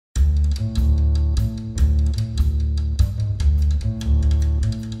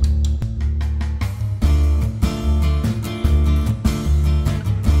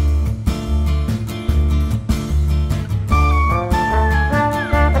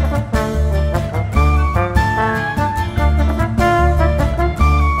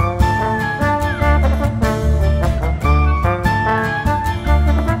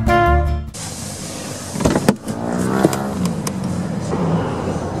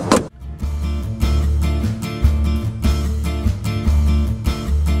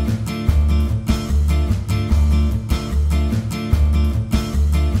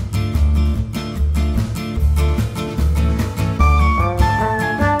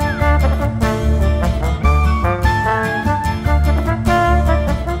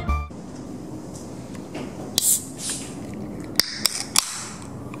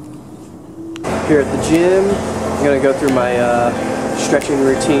gym. I'm gonna go through my stretching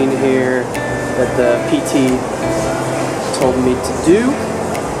routine here that the PT told me to do,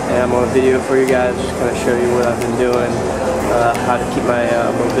 and I'm on a video for you guys, just kind of show you what I've been doing, how to keep my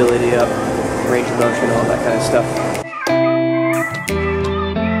mobility up, range of motion, all that kind of stuff.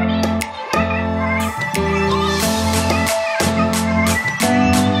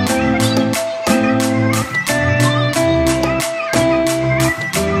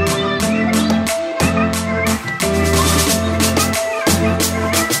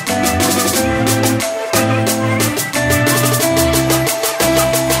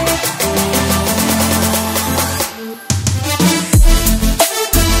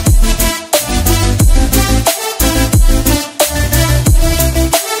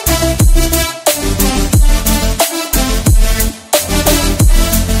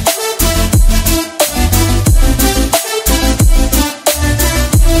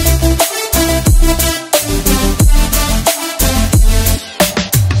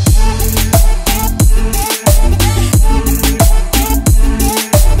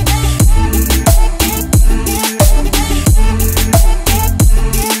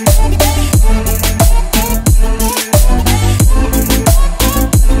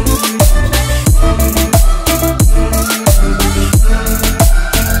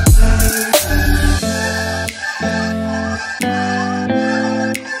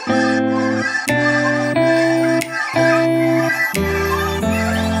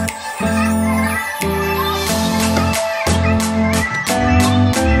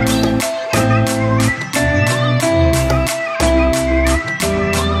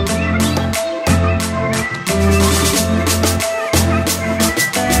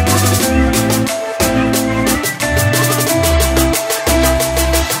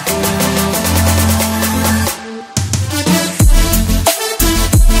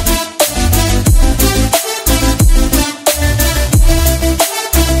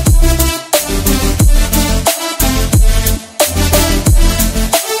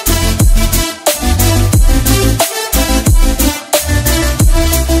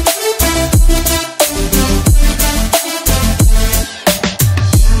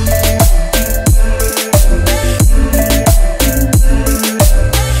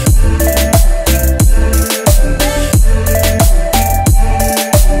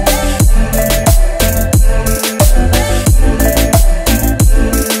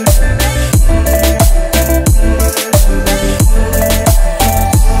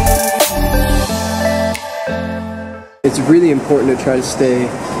 It's really important to try to stay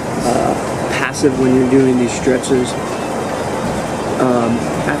passive when you're doing these stretches.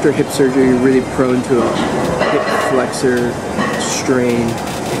 After hip surgery, you're really prone to a hip flexor strain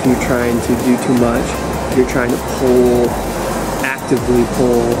if you're trying to do too much. If you're trying to actively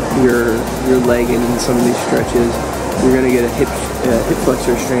pull your leg in some of these stretches, you're going to get a hip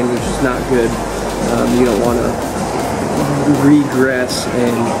flexor strain, which is not good. You don't want to regress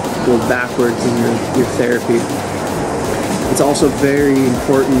and go backwards in your therapy. It's also very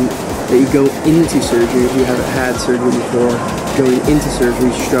important that you go into surgery, if you haven't had surgery before, going into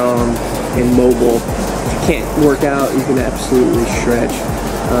surgery strong and mobile. If you can't work out, you can absolutely stretch.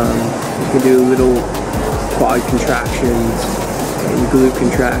 You can do little quad contractions and glute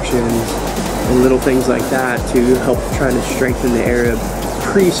contractions and little things like that to help try to strengthen the area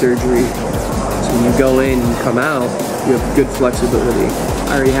pre-surgery. So when you go in and come out, you have good flexibility.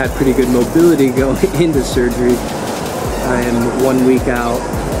 I already had pretty good mobility going into surgery. I am 1 week out,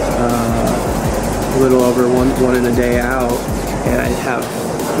 a little over one and a day out, and I have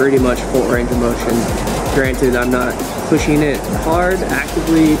pretty much full range of motion. Granted, I'm not pushing it hard,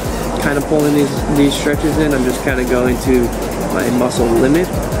 actively kind of pulling these stretches in. I'm just kind of going to my muscle limit.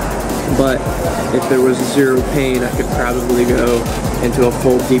 But if there was zero pain, I could probably go into a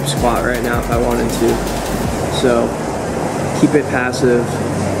full deep squat right now if I wanted to. So keep it passive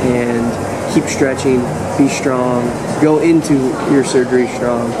and keep stretching, be strong, go into your surgery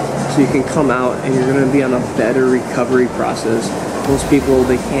strong so you can come out and you're going to be on a better recovery process. Most people,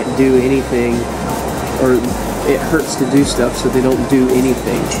 they can't do anything, or it hurts to do stuff, so they don't do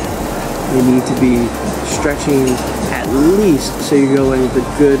anything. You need to be stretching at least so you go in with a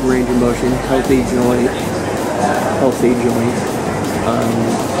good range of motion, healthy joint,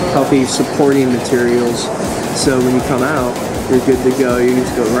 healthy supporting materials. So when you come out, you're good to go. You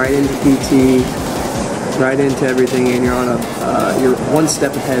just go right into PT, right into everything, and you're on you're one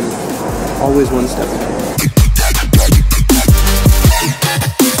step ahead, always one step ahead.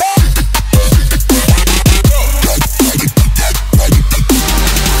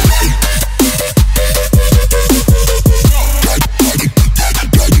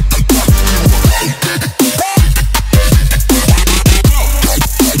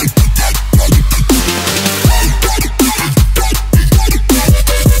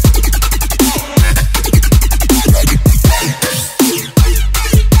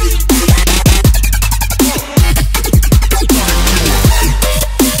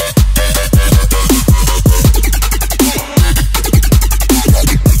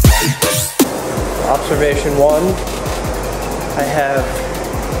 1, I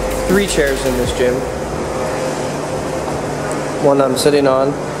have 3 chairs in this gym. One I'm sitting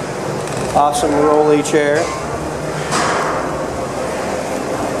on, awesome rolly chair.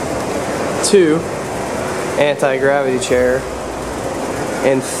 2, anti-gravity chair.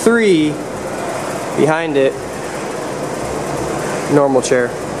 And 3, behind it, normal chair.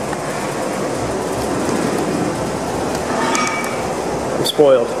 I'm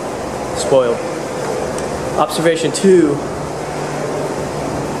spoiled. Spoiled. Observation 2.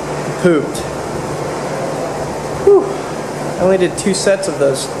 Pooped. Whew. I only did 2 sets of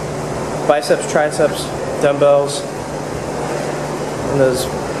those biceps, triceps, dumbbells, and those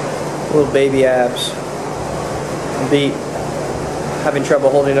little baby abs. I'm beat. Having trouble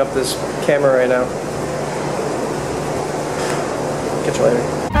holding up this camera right now. Catch you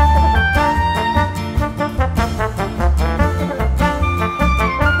later.